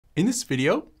In this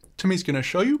video, Timmy's going to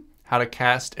show you how to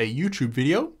cast a YouTube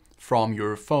video from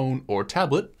your phone or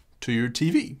tablet to your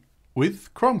TV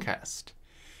with Chromecast.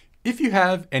 If you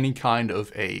have any kind of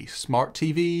a smart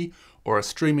TV or a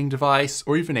streaming device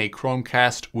or even a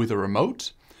Chromecast with a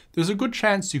remote, there's a good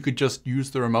chance you could just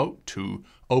use the remote to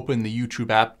open the YouTube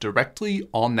app directly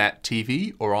on that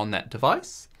TV or on that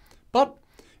device. But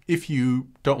if you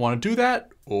don't want to do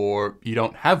that or you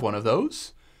don't have one of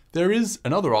those, there is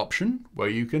another option where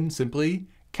you can simply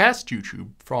cast YouTube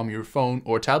from your phone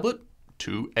or tablet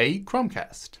to a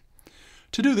Chromecast.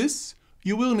 To do this,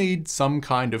 you will need some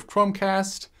kind of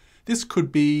Chromecast. This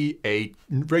could be a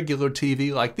regular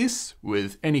TV like this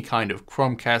with any kind of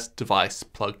Chromecast device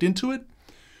plugged into it,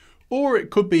 or it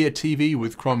could be a TV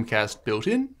with Chromecast built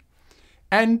in.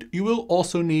 And you will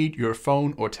also need your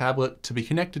phone or tablet to be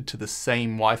connected to the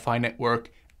same Wi-Fi network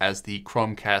as the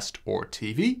Chromecast or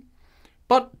TV.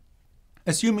 But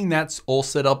assuming that's all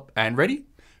set up and ready,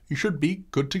 you should be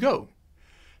good to go.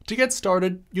 To get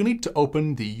started, you'll need to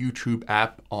open the YouTube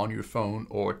app on your phone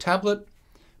or tablet.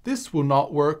 This will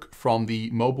not work from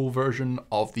the mobile version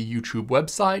of the YouTube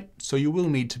website, so you will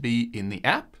need to be in the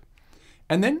app.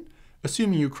 And then,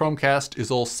 assuming your Chromecast is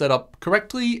all set up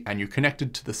correctly and you're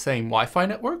connected to the same Wi-Fi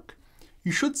network,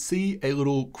 you should see a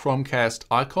little Chromecast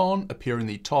icon appear in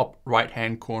the top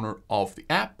right-hand corner of the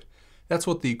app. That's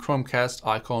what the Chromecast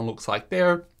icon looks like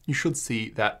there. You should see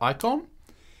that icon.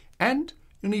 And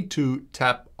you'll need to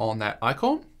tap on that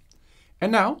icon.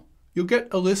 And now you'll get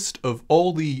a list of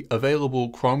all the available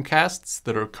Chromecasts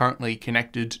that are currently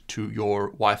connected to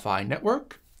your Wi-Fi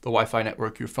network, the Wi-Fi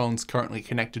network your phone's currently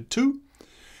connected to.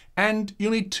 And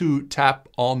you'll need to tap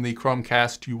on the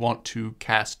Chromecast you want to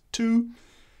cast to.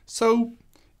 So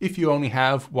if you only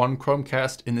have one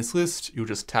Chromecast in this list, you'll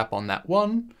just tap on that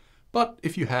one. But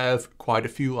if you have quite a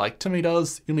few like Timmy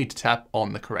does, you'll need to tap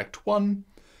on the correct one.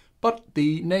 But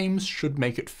the names should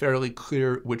make it fairly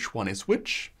clear which one is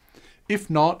which. If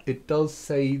not, it does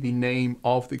say the name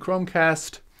of the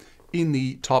Chromecast in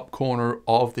the top corner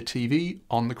of the TV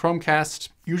on the Chromecast,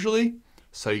 usually.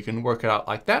 So you can work it out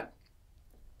like that.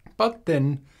 But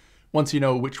then, once you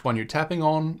know which one you're tapping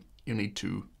on, you need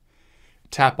to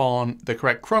tap on the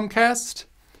correct Chromecast.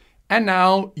 And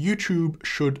now YouTube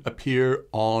should appear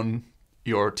on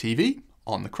your TV,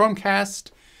 on the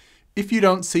Chromecast. If you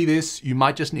don't see this, you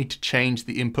might just need to change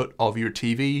the input of your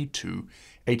TV to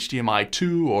HDMI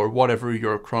 2 or whatever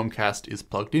your Chromecast is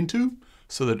plugged into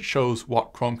so that it shows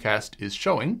what Chromecast is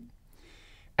showing.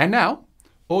 And now,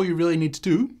 all you really need to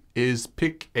do is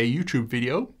pick a YouTube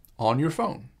video on your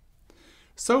phone.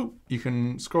 So you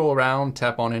can scroll around,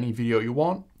 tap on any video you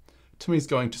want. Timmy's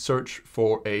going to search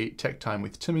for a Tech Time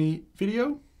with Timmy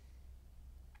video.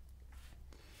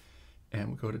 And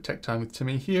we'll go to Tech Time with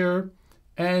Timmy here.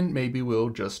 And maybe we'll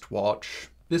just watch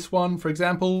this one, for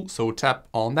example. So we'll tap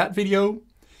on that video.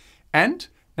 And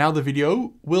now the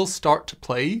video will start to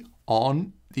play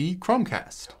on the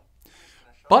Chromecast.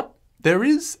 But there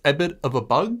is a bit of a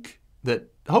bug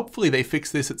that hopefully they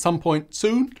fix this at some point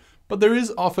soon. But there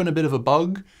is often a bit of a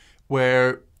bug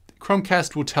where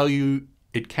Chromecast will tell you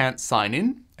it can't sign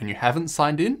in and you haven't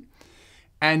signed in.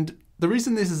 And the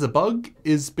reason this is a bug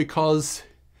is because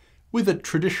with a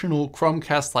traditional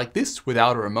Chromecast like this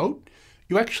without a remote,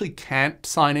 you actually can't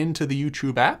sign into the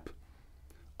YouTube app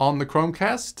on the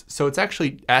Chromecast. So it's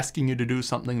actually asking you to do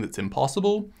something that's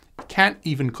impossible. You can't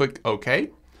even click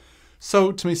OK.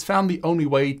 So Timmy's found the only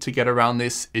way to get around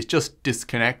this is just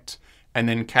disconnect and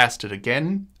then cast it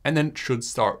again, and then it should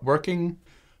start working.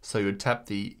 So you would tap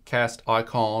the cast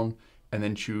icon and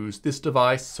then choose this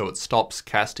device so it stops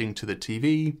casting to the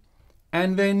TV.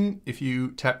 And then if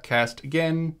you tap cast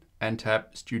again and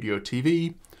tap Studio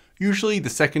TV, usually the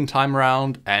second time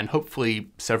around and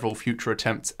hopefully several future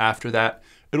attempts after that,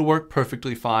 it'll work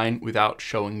perfectly fine without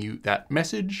showing you that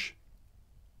message.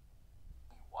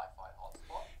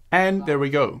 And there we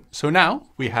go. So now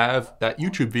we have that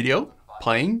YouTube video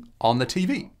playing on the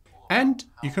TV. And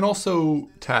you can also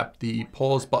tap the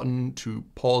pause button to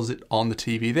pause it on the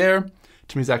TV there.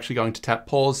 Timmy's actually going to tap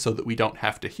pause so that we don't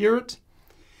have to hear it.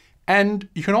 And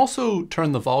you can also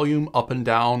turn the volume up and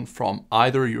down from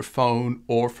either your phone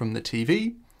or from the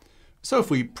TV. So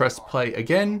if we press play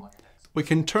again, we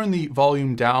can turn the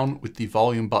volume down with the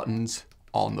volume buttons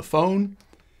on the phone,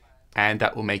 and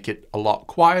that will make it a lot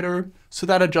quieter. So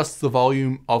that adjusts the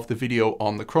volume of the video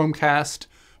on the Chromecast.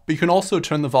 But you can also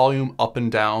turn the volume up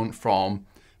and down from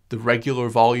the regular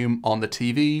volume on the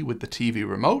TV with the TV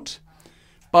remote.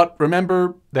 But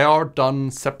remember, they are done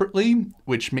separately,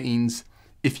 which means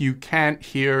if you can't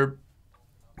hear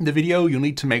the video, you'll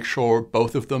need to make sure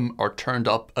both of them are turned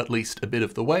up at least a bit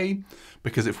of the way,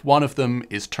 because if one of them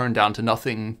is turned down to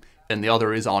nothing and the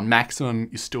other is on maximum,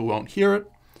 you still won't hear it.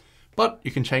 But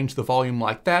you can change the volume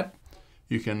like that.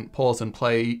 You can pause and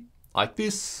play like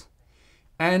this.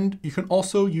 And you can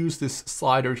also use this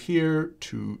slider here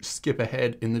to skip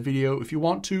ahead in the video if you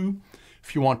want to.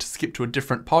 If you want to skip to a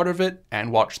different part of it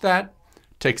and watch that,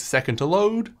 it takes a second to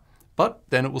load, but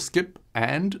then it will skip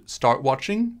and start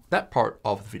watching that part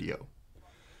of the video.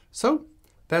 So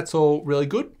that's all really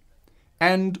good.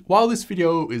 And while this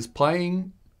video is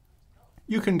playing,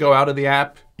 you can go out of the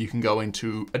app, you can go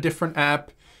into a different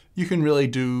app, you can really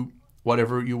do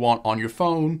whatever you want on your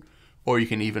phone, or you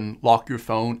can even lock your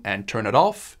phone and turn it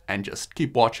off and just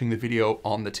keep watching the video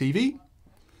on the TV.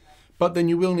 But then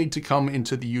you will need to come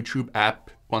into the YouTube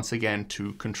app once again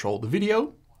to control the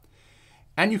video.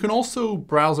 And you can also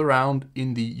browse around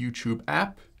in the YouTube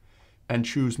app and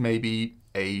choose maybe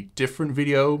a different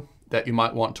video that you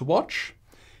might want to watch.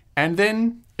 And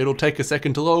then it'll take a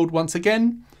second to load once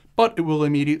again, but it will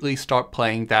immediately start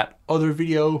playing that other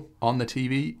video on the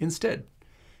TV instead.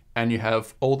 And you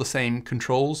have all the same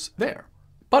controls there.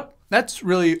 But that's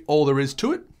really all there is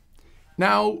to it.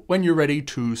 Now, when you're ready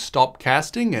to stop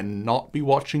casting and not be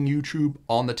watching YouTube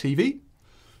on the TV,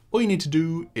 all you need to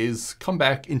do is come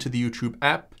back into the YouTube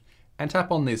app and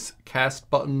tap on this cast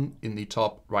button in the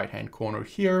top right-hand corner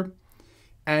here.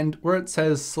 And where it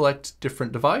says select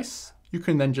different device, you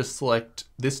can then just select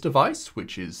this device,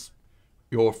 which is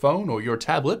your phone or your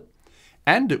tablet,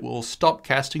 and it will stop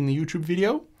casting the YouTube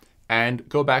video and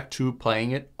go back to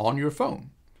playing it on your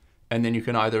phone. And then you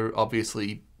can either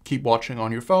obviously keep watching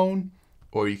on your phone,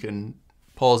 or you can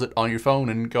pause it on your phone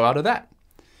and go out of that.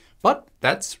 But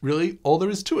that's really all there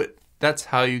is to it. That's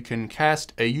how you can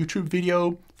cast a YouTube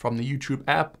video from the YouTube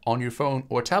app on your phone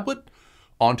or tablet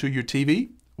onto your TV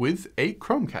with a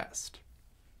Chromecast.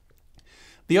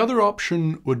 The other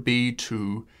option would be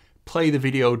to play the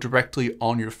video directly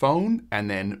on your phone and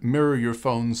then mirror your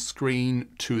phone's screen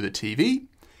to the TV.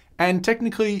 And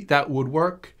technically that would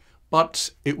work, but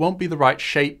it won't be the right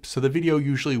shape, so the video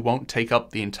usually won't take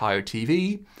up the entire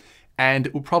TV, and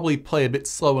it will probably play a bit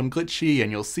slow and glitchy, and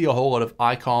you'll see a whole lot of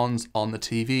icons on the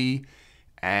TV,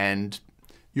 and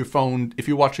your phone, if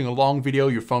you're watching a long video,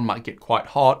 your phone might get quite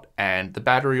hot, and the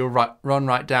battery will run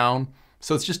right down,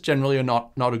 so it's just generally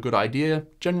not a good idea.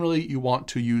 Generally, you want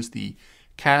to use the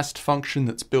cast function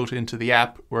that's built into the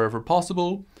app wherever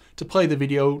possible to play the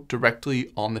video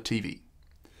directly on the TV.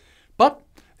 But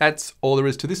that's all there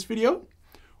is to this video.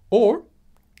 Or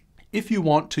if you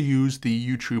want to use the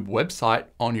YouTube website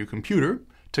on your computer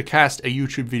to cast a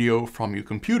YouTube video from your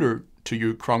computer to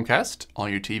your Chromecast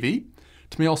on your TV,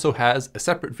 Timmy also has a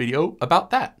separate video about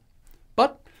that.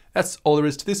 But that's all there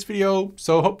is to this video,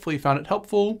 so hopefully you found it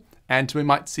helpful, and Timmy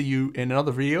might see you in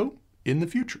another video in the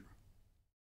future.